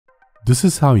This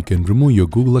is how you can remove your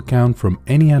Google account from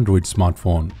any Android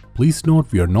smartphone. Please note,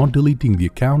 we are not deleting the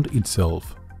account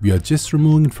itself. We are just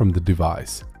removing it from the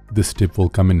device. This tip will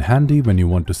come in handy when you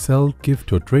want to sell,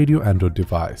 gift or trade your Android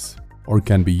device, or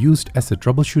can be used as a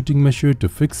troubleshooting measure to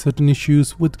fix certain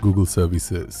issues with Google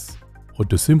services, or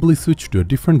to simply switch to a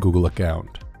different Google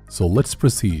account. So let's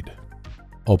proceed.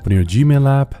 Open your Gmail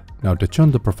app, now touch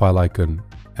on the profile icon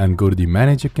and go to the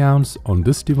Manage Accounts on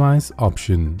this device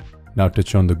option. Now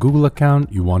touch on the Google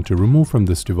account you want to remove from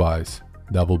this device.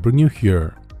 That will bring you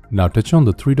here. Now touch on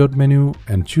the three-dot menu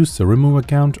and choose the Remove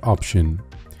Account option,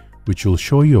 which will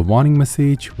show you a warning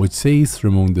message which says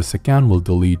removing this account will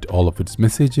delete all of its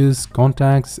messages,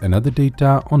 contacts and other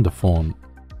data on the phone.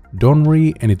 Don't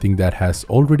worry, anything that has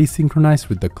already synchronized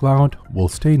with the cloud will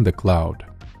stay in the cloud.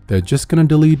 They're just gonna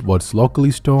delete what's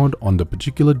locally stored on the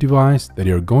particular device that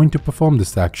you're going to perform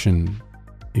this action.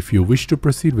 If you wish to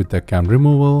proceed with the account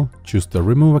removal, choose the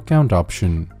Remove Account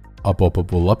option. A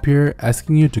pop-up will appear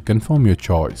asking you to confirm your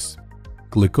choice.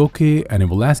 Click OK and it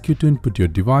will ask you to input your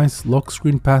device lock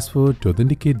screen password to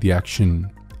authenticate the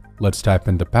action. Let's type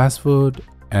in the password,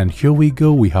 and here we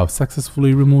go, we have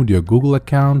successfully removed your Google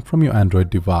account from your Android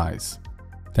device.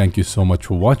 Thank you so much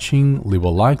for watching. Leave a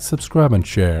like, subscribe and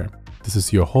share. This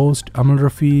is your host Amal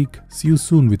Rafiq. See you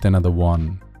soon with another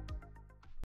one.